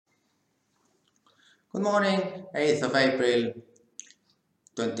Good morning, 8th of April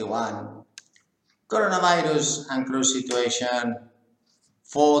 21. Coronavirus and cruise situation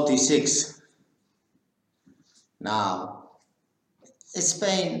 46. Now,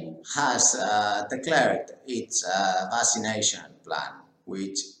 Spain has declared its vaccination plan,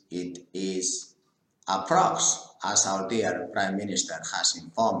 which it is approx, as our dear Prime Minister has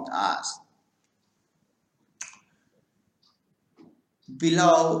informed us.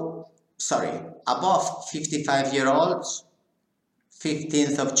 Above 55-year-olds,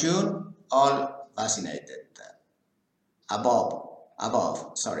 15th of June, all vaccinated. Above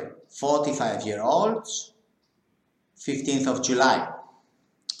 45-year-olds, 15th of July.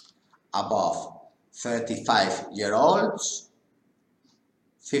 Above 35-year-olds,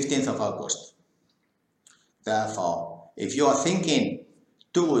 15th of August. Therefore, if you are thinking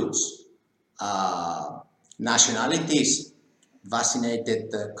towards nationalities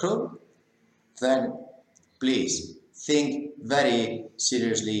vaccinated crew, then please think very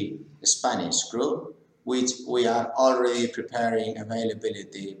seriously Spanish crew, which we are already preparing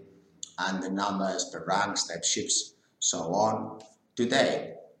availability and the numbers per rank, step ships, so on,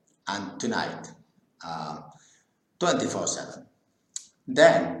 today and tonight, 24/7.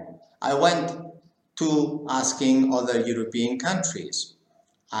 Then I went to asking other European countries,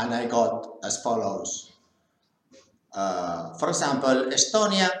 and I got as follows. For example,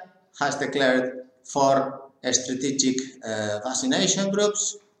 Estonia has declared 4 strategic vaccination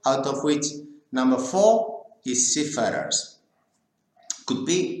groups, out of which number 4 is seafarers. Could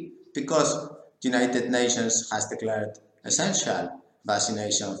be because United Nations has declared essential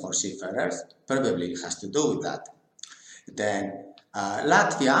vaccination for seafarers. Probably has to do with that. Then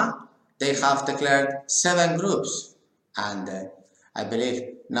Latvia, they have declared 7 groups, and I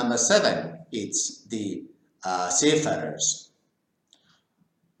believe number 7 is the seafarers.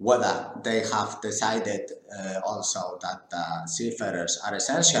 Whether they have decided also that seafarers are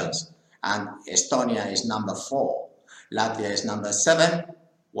essentials, and Estonia is number 4, Latvia is number 7,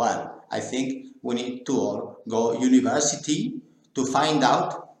 well, I think we need to all go university to find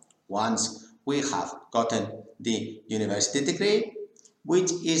out, once we have gotten the university degree,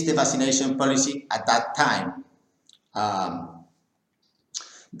 which is the vaccination policy at that time.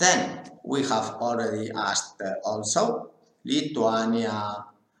 Then we have already asked also Lithuania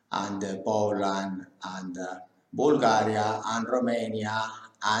and Poland and Bulgaria and Romania,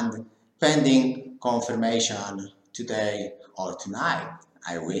 and pending confirmation today or tonight,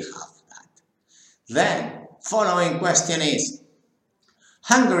 I will have that. Then following question is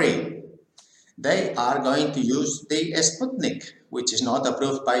Hungary. They are going to use the Sputnik, which is not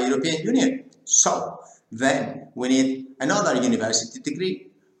approved by European Union. So then we need another university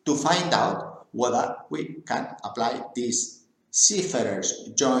degree to find out whether we can apply these seafarers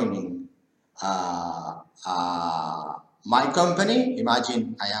joining my company.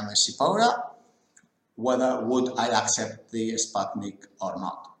 Imagine I am a seafarer, whether would I accept the Sputnik or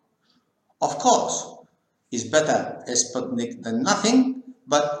not. Of course, it's better a Sputnik than nothing,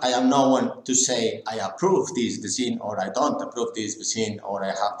 but I am no one to say I approve this vaccine or I don't approve this vaccine, or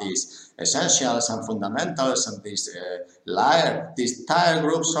I have these essentials and fundamentals and this tire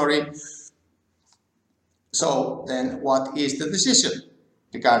group, So then what is the decision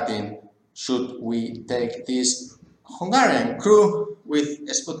regarding should we take this Hungarian crew with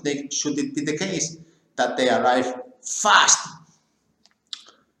Sputnik? Should it be the case that they arrive fast?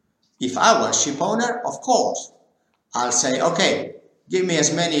 If I were ship owner, of course, I'll say, okay, give me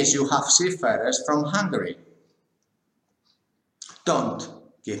as many as you have seafarers from Hungary. Don't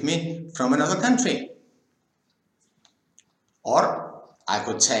give me from another country. Or I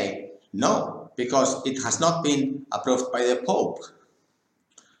could say, no, because it has not been approved by the Pope.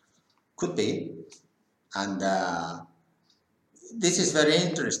 Could be. And this is very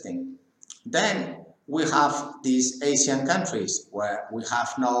interesting. Then we have these Asian countries where we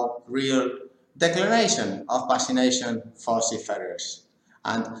have no real declaration of vaccination for seafarers.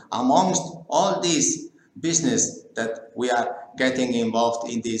 And amongst all these business that we are getting involved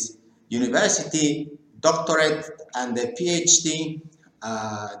in this university, doctorate and the PhD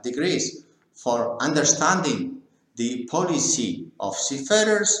degrees for understanding the policy of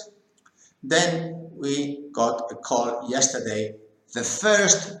seafarers, then we got a call yesterday. The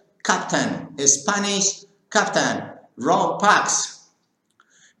first captain, a Spanish captain, Rob Pax,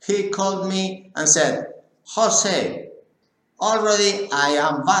 he called me and said, Jose, already I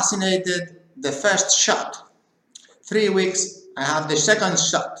am vaccinated the first shot. 3 weeks, I have the second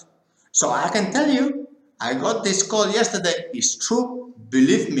shot. So I can tell you, I got this call yesterday. It's true,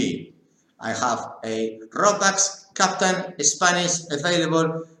 believe me. I have a Rob Pax captain, Spanish,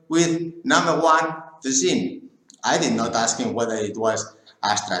 available with number 1 vaccine. I did not ask him whether it was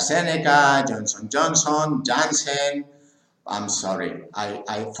AstraZeneca, Johnson Johnson, Janssen. I'm sorry,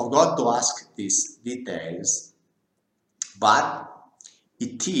 I forgot to ask these details, but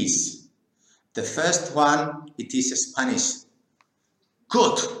it is the first one, it is Spanish.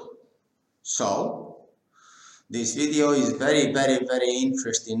 Good. So this video is very, very, very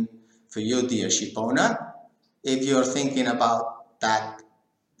interesting for you, dear ship owner. If you're thinking about that,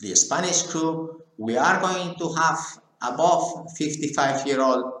 the Spanish crew, we are going to have above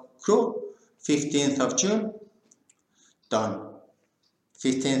 55-year-old crew, 15th of June, done.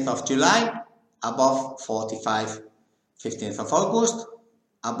 15th of July, above 45. 15th of August,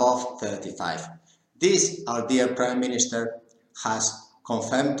 above 35. This, our dear Prime Minister has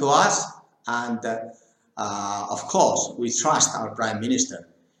confirmed to us, and of course, we trust our Prime Minister.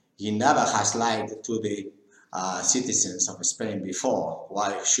 He never has lied to the citizens of Spain before.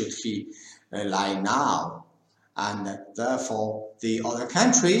 Why should he lie now? And therefore, the other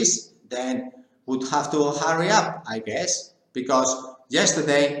countries then would have to hurry up, I guess, because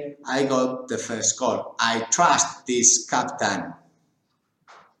yesterday I got the first call. I trust this captain.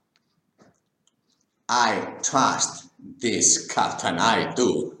 I trust this captain, I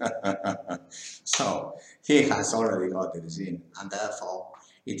do. So he has already got the vaccine, and therefore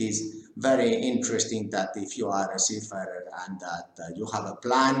it is very interesting that if you are a seafarer and that you have a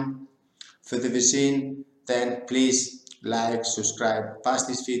plan for the vaccine, then please like, subscribe, pass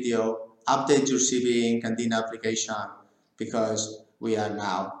this video, update your CV in Candina application, because we are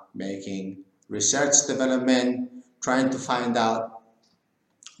now making research development, trying to find out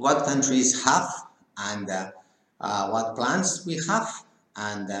what countries have and what plans we have,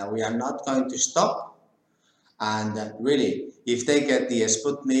 and we are not going to stop. And really, if they get the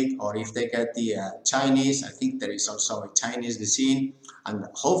Sputnik or if they get the Chinese, I think there is also a Chinese vaccine, and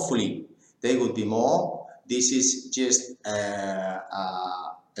hopefully there would be more. This is just a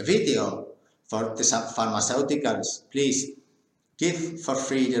video for the pharmaceuticals. Please give for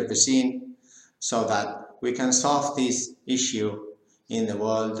free your vaccine so that we can solve this issue in the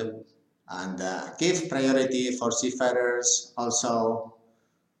world, and give priority for seafarers. Also,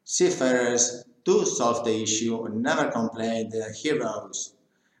 seafarers do solve the issue and never complain. They are heroes,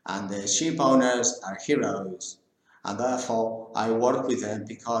 and the ship owners are heroes, and therefore I work with them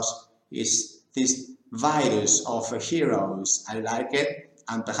because it's this virus of heroes. I like it,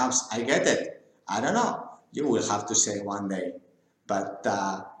 and perhaps I get it. I don't know. You will have to say one day. But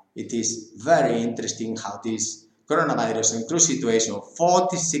it is very interesting how this coronavirus and crew situation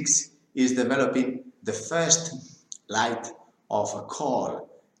 46 is developing the first light of a call.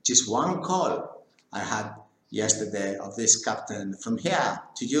 Just one call I had yesterday of this captain from here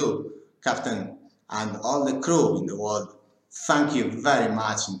to you, captain, and all the crew in the world. Thank you very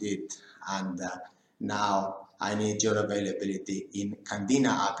much indeed. And now I need your availability in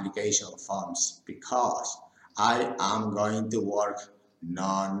Candina application forms, because I am going to work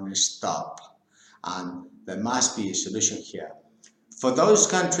non-stop, and there must be a solution here. For those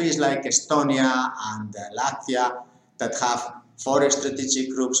countries like Estonia and Latvia that have 4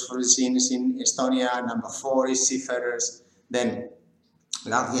 strategic groups for vaccines in Estonia, number 4 is seafarers, then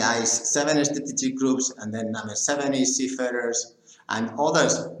Latvia is 7 strategic groups, and then number 7 is seafarers, and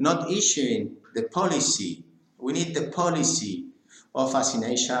others not issuing the policy. We need the policy of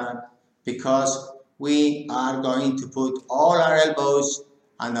vaccination, because we are going to put all our elbows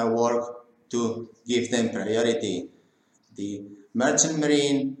and our work to give them priority. The merchant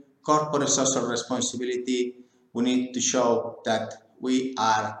marine corporate social responsibility, we need to show that we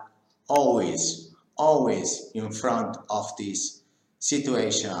are always in front of this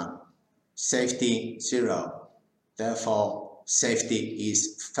situation. Safety zero. Therefore, safety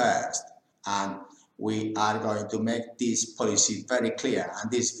is first. And we are going to make this policy very clear,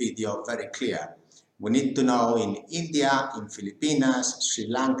 and this video very clear. We need to know in India, in Philippines, Sri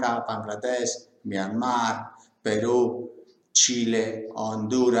Lanka, Bangladesh, Myanmar, Peru, Chile,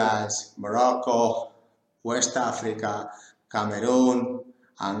 Honduras, Morocco, West Africa, Cameroon,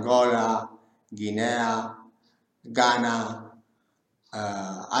 Angola, Guinea, Ghana,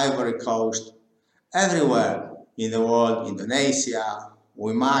 Ivory Coast, everywhere in the world, Indonesia.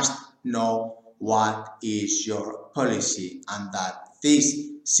 We must know what is your policy, and that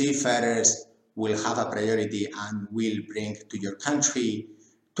these seafarers will have a priority and will bring to your country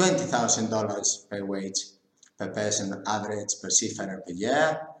 $20,000 per wage per person average per seafarer per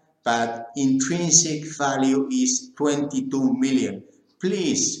year, but intrinsic value is 22 million.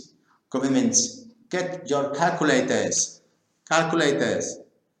 Please, governments, get your calculators,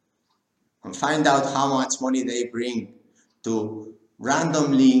 and find out how much money they bring to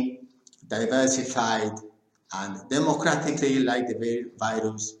randomly diversified and democratically like the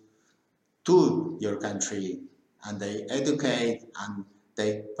virus to your country, and they educate and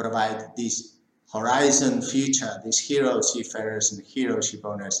they provide this horizon future, these hero seafarers and hero ship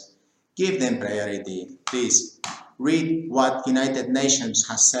owners. Give them priority. Please read what United Nations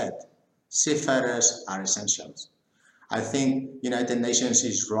has said. Seafarers are essentials. I think United Nations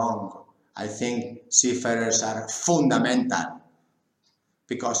is wrong. I think seafarers are fundamental,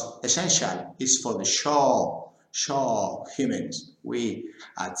 because essential is for the shore humans. We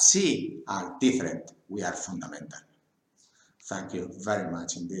at sea are different. We are fundamental. Thank you very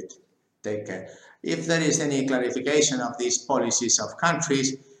much indeed. Take care. If there is any clarification of these policies of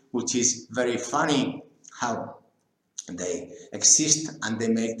countries, which is very funny how they exist and they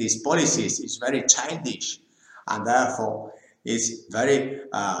make these policies, is very childish, and therefore it's very,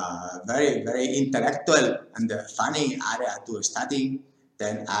 very intellectual and funny area to study,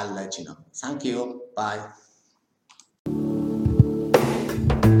 then I'll let you know. Thank you. Bye.